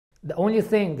The only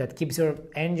thing that keeps your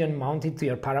engine mounted to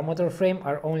your paramotor frame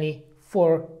are only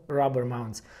 4 rubber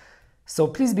mounts. So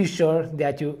please be sure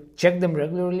that you check them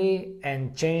regularly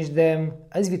and change them,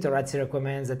 as Vittorazi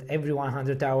recommends, at every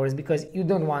 100 hours, because you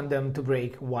don't want them to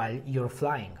break while you're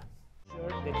flying. Sure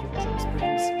that you check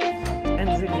springs and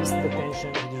release the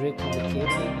tension directly in the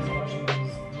cable.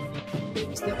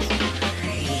 Baby steps.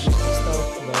 You start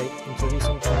by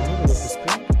introducing to the middle of the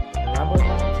spring a rubber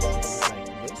mount like this.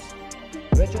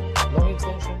 Ratchet, long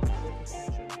extension, short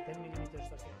extension, 10 mm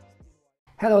socket.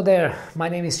 Hello there, my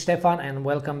name is Stefan and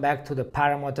welcome back to the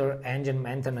Paramotor engine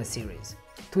maintenance series.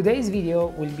 Today's video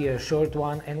will be a short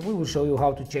one and we will show you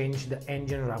how to change the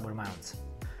engine rubber mounts.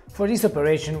 For this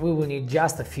operation we will need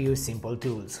just a few simple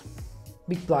tools.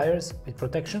 Big pliers with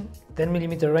protection, 10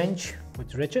 mm wrench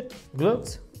with ratchet,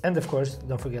 gloves, and of course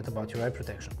don't forget about your eye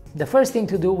protection. The first thing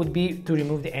to do would be to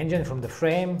remove the engine from the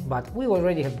frame, but we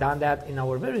already have done that in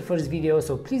our very first video,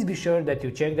 so please be sure that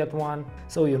you check that one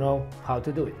so you know how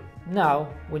to do it. Now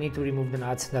we need to remove the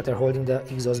nuts that are holding the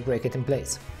exhaust bracket in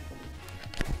place.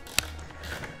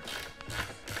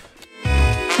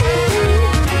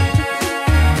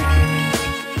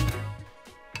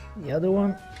 The other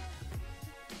one.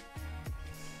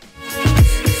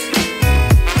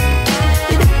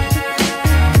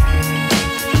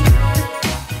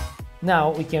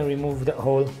 Now we can remove the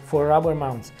whole 4 rubber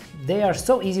mounts. They are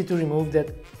so easy to remove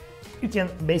that you can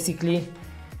basically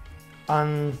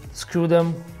unscrew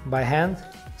them by hand,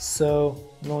 so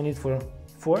no need for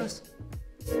force.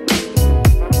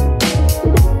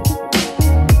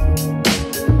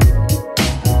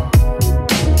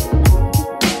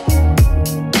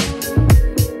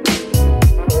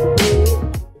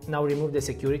 Now remove the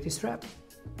security strap.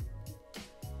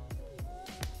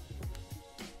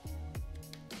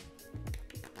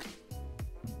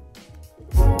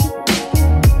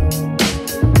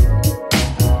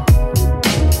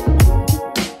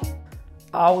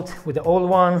 Out with the old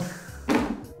one,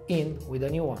 in with the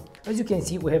new one. As you can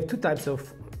see, we have 2 types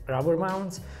of rubber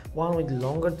mounts, one with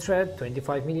longer thread,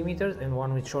 25 mm, and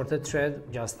one with shorter thread,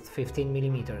 just 15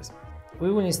 mm.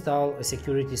 We will install a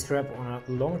security strap on a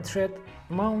long thread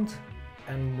mount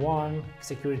and one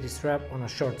security strap on a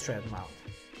short thread mount.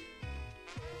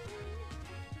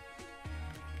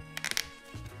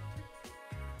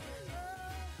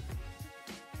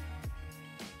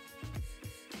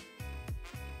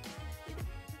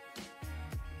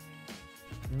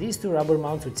 These 2 rubber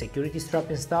mounts with security strap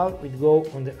installed will go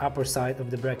on the upper side of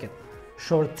the bracket.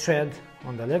 Short thread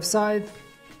on the left side,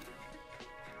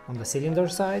 on the cylinder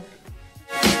side,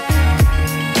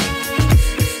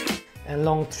 and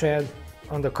long thread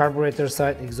on the carburetor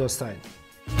side, exhaust side.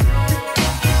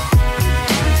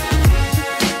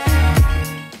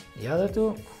 The other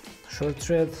 2, short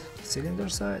thread, cylinder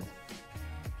side,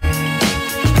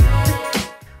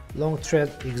 long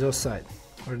thread, exhaust side,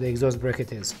 where the exhaust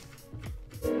bracket is.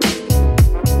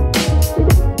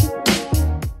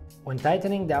 When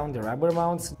tightening down the rubber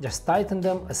mounts, just tighten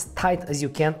them as tight as you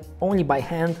can, only by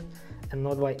hand and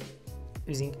not by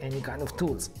using any kind of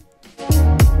tools.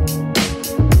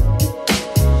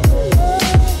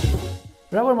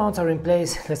 Rubber mounts are in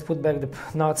place. Let's put back the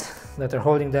nuts that are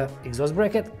holding the exhaust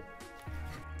bracket.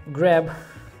 Grab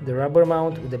the rubber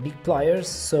mount with the big pliers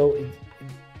so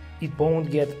it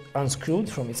won't get unscrewed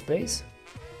from its place.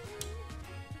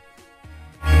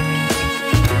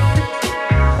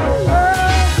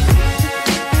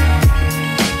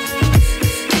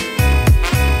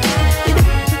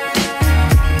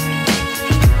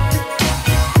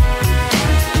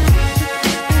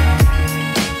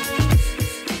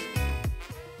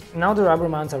 Now the rubber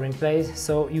mounts are in place,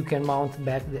 so you can mount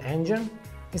back the engine.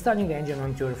 Installing the engine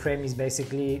onto your frame is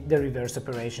basically the reverse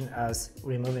operation as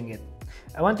removing it.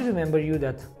 I want to remember you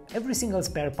that every single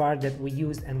spare part that we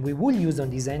used and we will use on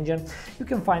this engine, you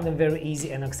can find them very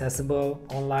easy and accessible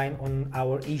online on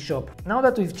our eShop. Now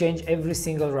that we've changed every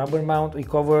single rubber mount, we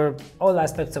cover all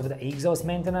aspects of the exhaust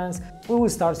maintenance, we will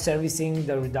start servicing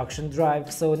the reduction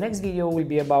drive, so next video will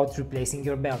be about replacing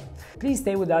your belt. Please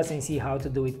stay with us and see how to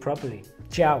do it properly.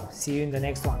 Ciao, see you in the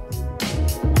next one.